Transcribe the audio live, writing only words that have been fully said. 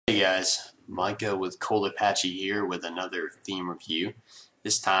Hey guys, Micah with Cold Apache here with another theme review.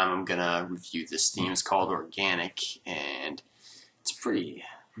 This time I'm gonna review this theme. It's called Organic, and it's a pretty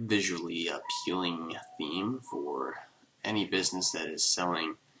visually appealing theme for any business that is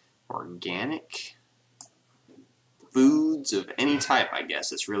selling organic foods of any type, I guess.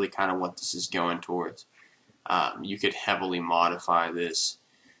 That's really kind of what this is going towards. You could heavily modify this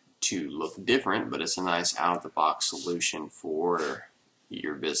to look different, but it's a nice out-of-the-box solution for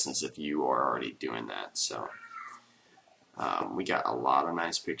your business if you are already doing that. So we got a lot of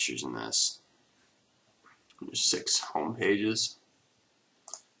nice pictures in this. There's 6 home pages,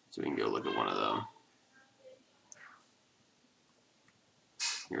 so we can go look at one of them.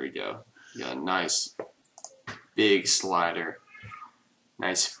 Here we go. You got a nice big slider,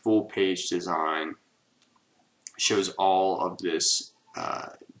 nice full page design. Shows all of this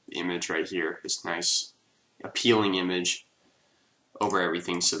image right here, this nice appealing image over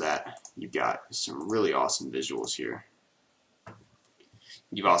everything, so that you've got some really awesome visuals here.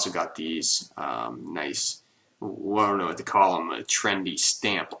 You've also got these nice, well, I don't know what to call them, trendy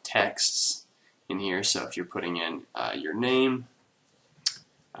stamped texts in here. So if you're putting in your name,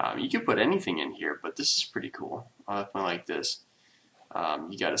 you can put anything in here, but this is pretty cool. I definitely like this.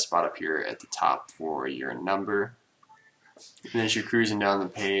 You got a spot up here at the top for your number. And as you're cruising down the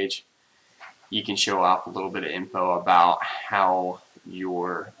page, you can show off a little bit of info about how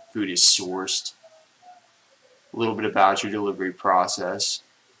your food is sourced, a little bit about your delivery process.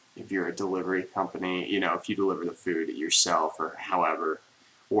 If you're a delivery company, you know, if you deliver the food yourself or however,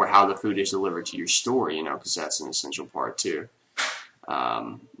 or how the food is delivered to your store, you know, because that's an essential part too.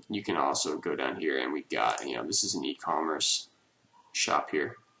 You can also go down here and we've got, you know, this is an e-commerce shop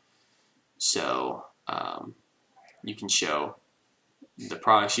here. So you can show the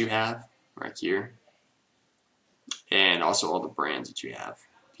products you have right here, and also all the brands that you have.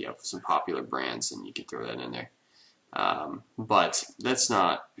 If you have some popular brands, then you can throw that in there. But that's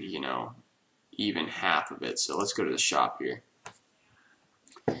not, you know, even half of it. So let's go to the shop here.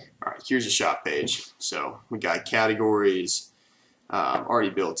 Alright, here's a shop page. So we got categories already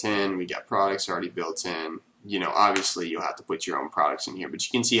built in. We got products already built in. You know, obviously you'll have to put your own products in here, but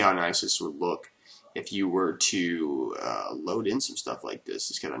you can see how nice this would look if you were to load in some stuff like this.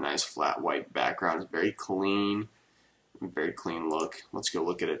 It's got a nice flat white background. It's very clean look. Let's go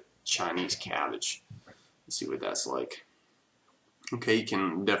look at a Chinese cabbage. Let's see what that's like. Okay, you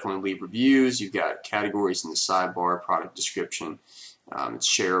can definitely leave reviews. You've got categories in the sidebar, product description. It's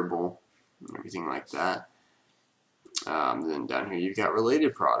shareable, and everything like that. Then down here you've got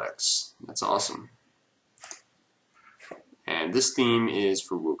related products. That's awesome. And this theme is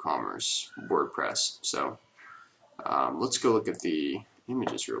for WooCommerce, WordPress. So let's go look at the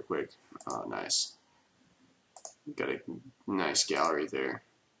images real quick. Oh, nice. We've got a nice gallery there.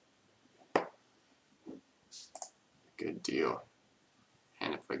 Good deal.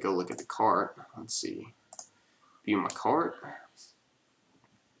 And if I go look at the cart, let's see. View my cart.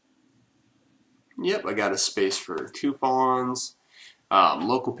 Yep, I got a space for coupons.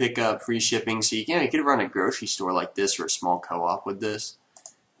 Local pickup, free shipping. So you could run a grocery store like this or a small co-op with this.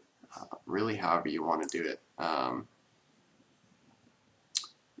 Really, however you want to do it.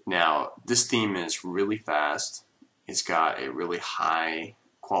 Now, this theme is really fast. It's got a really high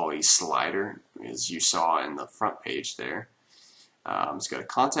quality slider, as you saw in the front page there. It's got a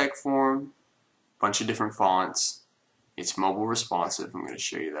contact form, bunch of different fonts. It's mobile responsive. I'm going to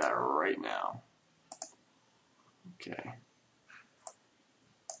show you that right now. Okay.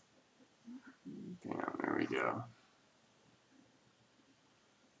 Bam, there we go.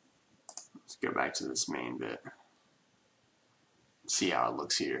 Let's go back to this main bit. See how it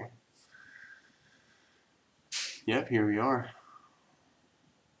looks here. Yep, here we are.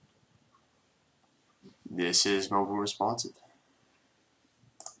 This is mobile responsive.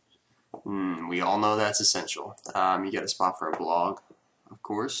 We all know that's essential. You got a spot for a blog, of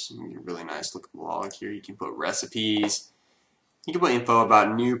course. A really nice looking blog here. You can put recipes. You can put info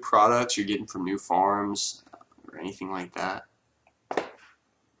about new products you're getting from new farms or anything like that.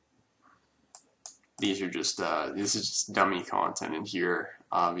 These are just this is just dummy content in here,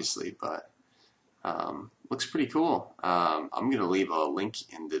 obviously, but looks pretty cool. I'm gonna leave a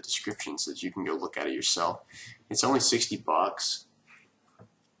link in the description so that you can go look at it yourself. It's only $60.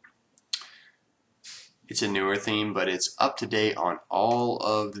 It's a newer theme, but it's up to date on all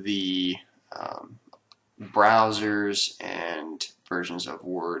of the browsers and versions of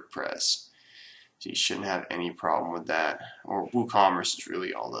WordPress. So you shouldn't have any problem with that. Or WooCommerce is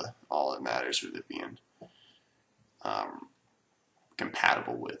really all that matters with it being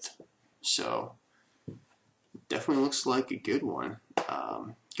compatible with. So definitely looks like a good one.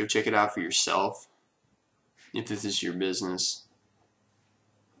 Go check it out for yourself. If this is your business,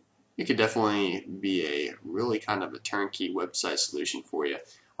 it could definitely be a really kind of a turnkey website solution for you.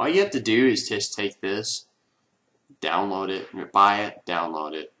 All you have to do is just take this, download it, buy it,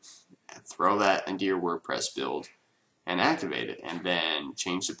 download it, and throw that into your WordPress build and activate it, and then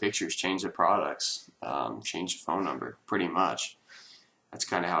change the pictures, change the products, change the phone number, pretty much. That's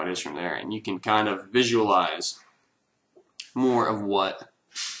kind of how it is from there, and you can kind of visualize more of what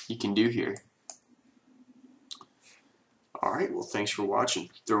you can do here. Alright, well, thanks for watching.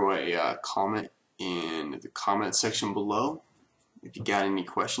 Throw a comment in the comment section below if you got any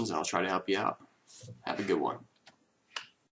questions, and I'll try to help you out. Have a good one.